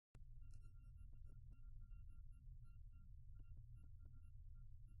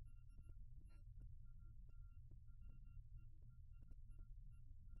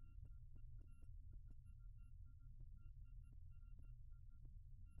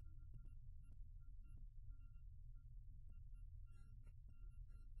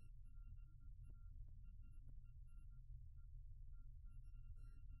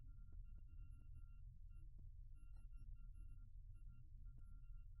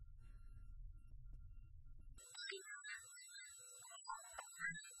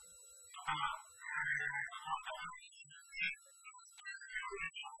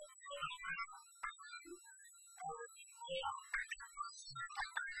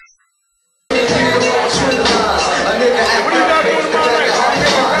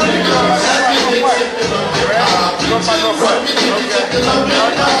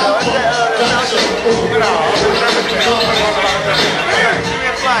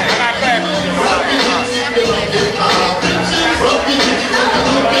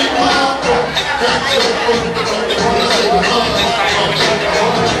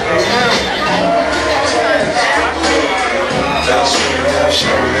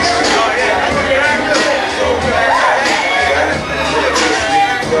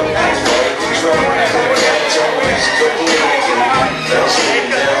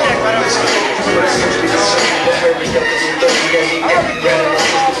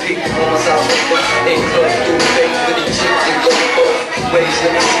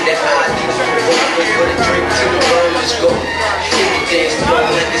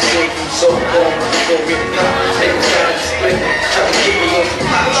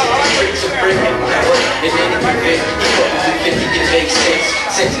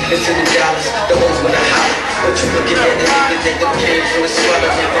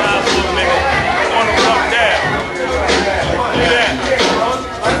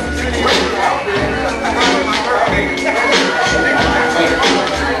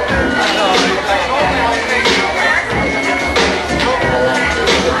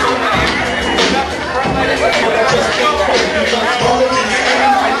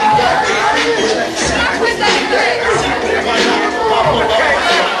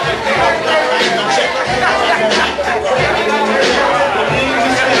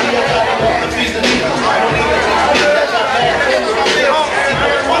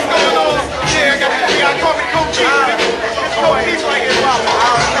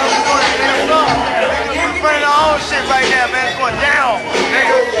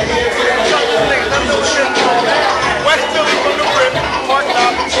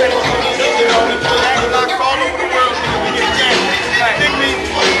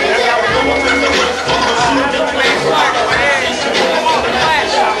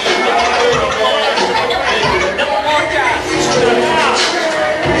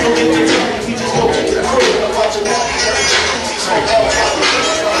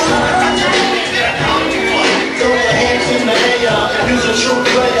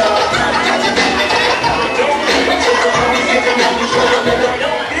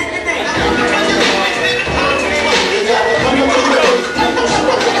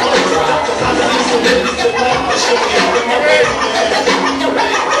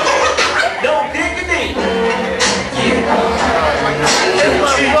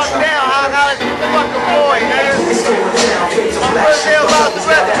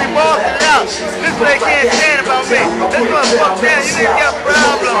They can't stand about me. This motherfucker, man, you niggas got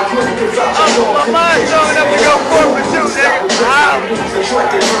problems. My mind's strong enough to go corporate too, nigga.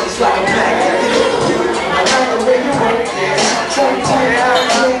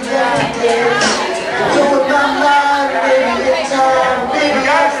 You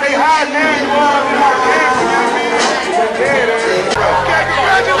gotta stay high now, you are.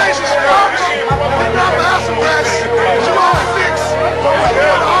 Congratulations, Sparks. You're not the house arrest. You all six.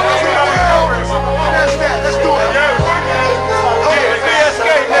 That's that. Let's do it. BSK,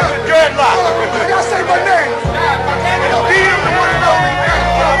 nigga, dreadlock. I gotta say my name.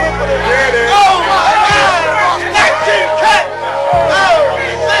 Oh my God! 19 cut! Oh,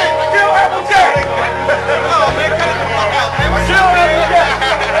 shit! Kill Applejack! Oh, man, cut it the fuck out. Kill Applejack!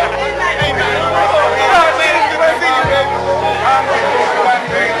 Hey, man. Oh, man, it's good to see you, baby.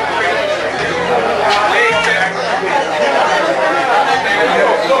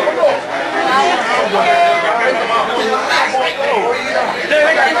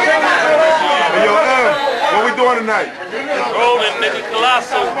 What we doing tonight? Rolling, nigga,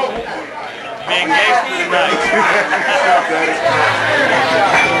 colossal. Being gangster tonight.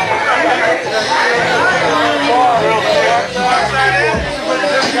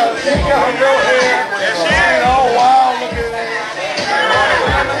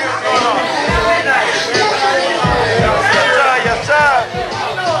 Yes, sir.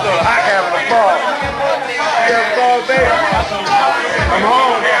 I have a ball. You have a ball there. I'm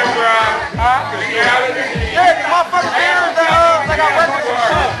home. Yeah, the motherfucking parents that like I work with some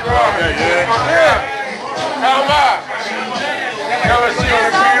shit. Yeah. How am I? Y'all see on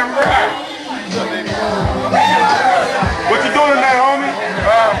the camera. What you doing tonight, homie?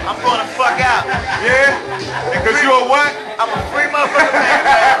 I'm going to fuck out. Yeah? Because you a what? I'm a free motherfucker, man.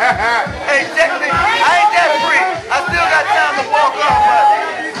 Hey, technically, I ain't that free. I still got time to walk off, but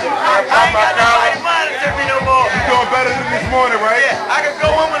I ain't got nobody monitor me no more. You doing better than this morning, right? Yeah, I can go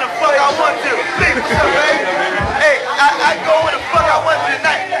home when the fuck I want to. Please, what's up, baby? Hey, I can go when the fuck I want to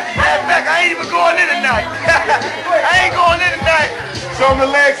tonight. Matter of fact, I ain't even going in tonight. I ain't going in tonight. Show them the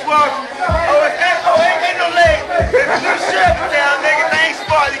legs, Sparks. Ain't no legs. There's a new sheriff in town, nigga. They ain't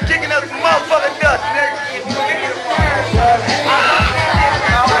Sparks. He's kicking up some motherfucking dust, nigga.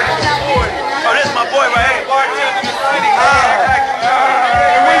 Oh, this is my boy right here. Bartender in the city.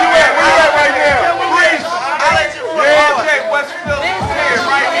 Where you at? Where you at right now? I'll let you know. Yeah, Jake, Westfield is here,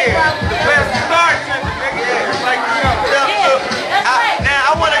 right here. The best bartender, nigga. Like, Now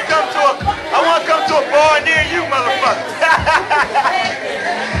I want to come to a bar near you, motherfucker.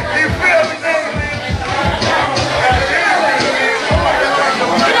 You feel me, nigga?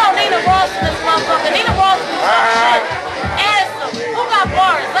 You don't need a Ross in this motherfucker. Need a Ross.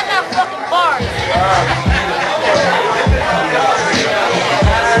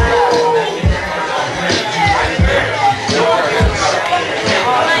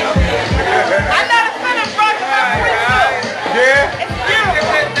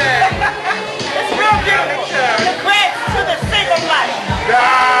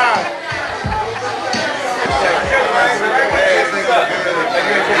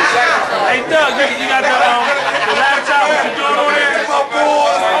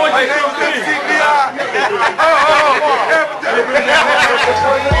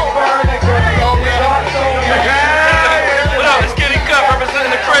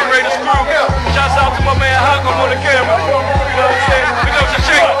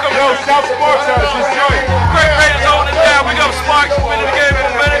 Omillio Sparks out of this joint. Great Raiders holding it down. We got Sparks. Been in the game for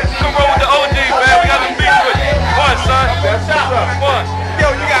a minute. Come roll with the OG, man. We got them beats with you. Fun, son. That's what's up. Fun. Yo,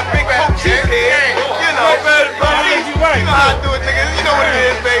 you got big coaches here. You know, you know how I do it, nigga. You know what it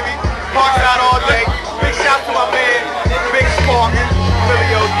is, baby. Parks out all day. Big shout to my man, Big Sparks.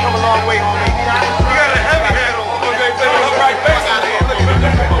 Omillio, come a long way, homie. You got a heavy head on. All right, face out here.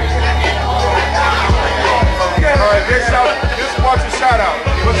 Alright, this Sparks a shout out.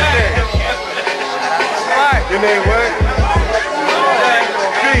 What's your name? Your name what?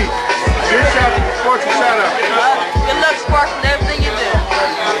 B. Big shout out, Sparks a shout out. Good luck, Sparks, and everything you do.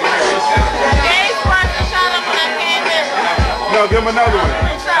 Hey, Sparks, a shout out when I came in. No, give him another one.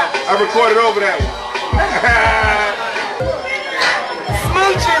 I recorded over that one.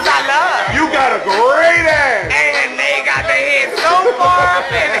 Smooches, I love. You got a great ass. And they got their head so far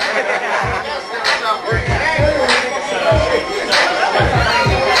up in it.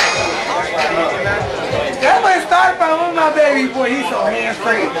 That's where it started from with my baby boy. He's so hands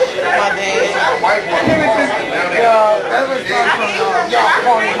free. My dad. That's where it started from. Y'all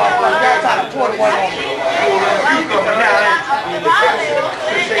calling motherfuckers. Y'all trying to pour the one on me.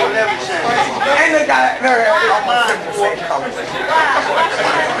 And they got their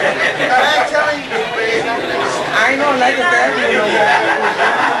I ain't no like that.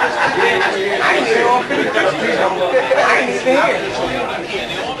 I ain't even on 50. I ain't even here.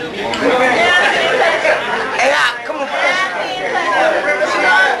 Hey, come on.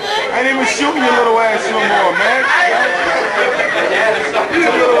 I ain't even shooting your little ass no more, man. Get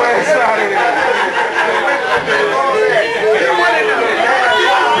your little ass out of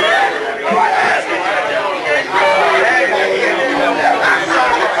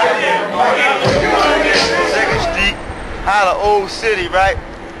Second Street, holla Old City, right?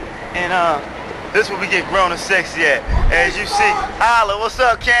 And this where we get grown and sexy at. As you see, holla, what's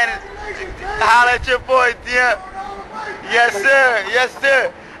up, Cannon? Holla at your boy, dear. Yes, sir. Yes,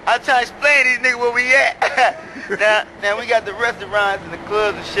 sir. I'm trying to explain these niggas where we at. now we got the restaurants and the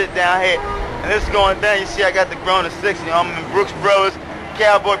clubs and shit down here. And this is going down. You see, I got the grown and sexy. I'm in Brooks Brothers,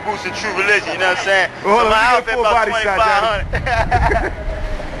 cowboy boots and True Religion. You know what I'm saying? Well, so my outfit about 2,500.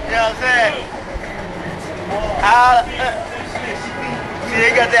 You know what I'm saying? See,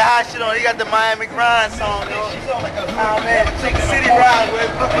 they got that hot shit on. They got the Miami Grind song, though. Oh, man, Big City Ride with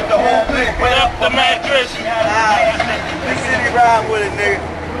it. Look at the whole thing. Put up the mattress. Big City Ride with it, nigga.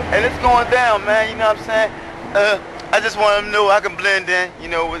 And it's going down, man. You know what I'm saying? I just want them to know I can blend in, you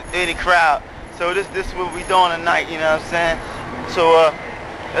know, with any crowd. So this is what we doing tonight, you know what I'm saying? So,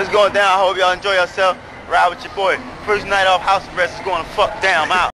 it's going down. I hope y'all enjoy yourself. Ride with your boy. First night off house arrest is going to fuck down. I'm out.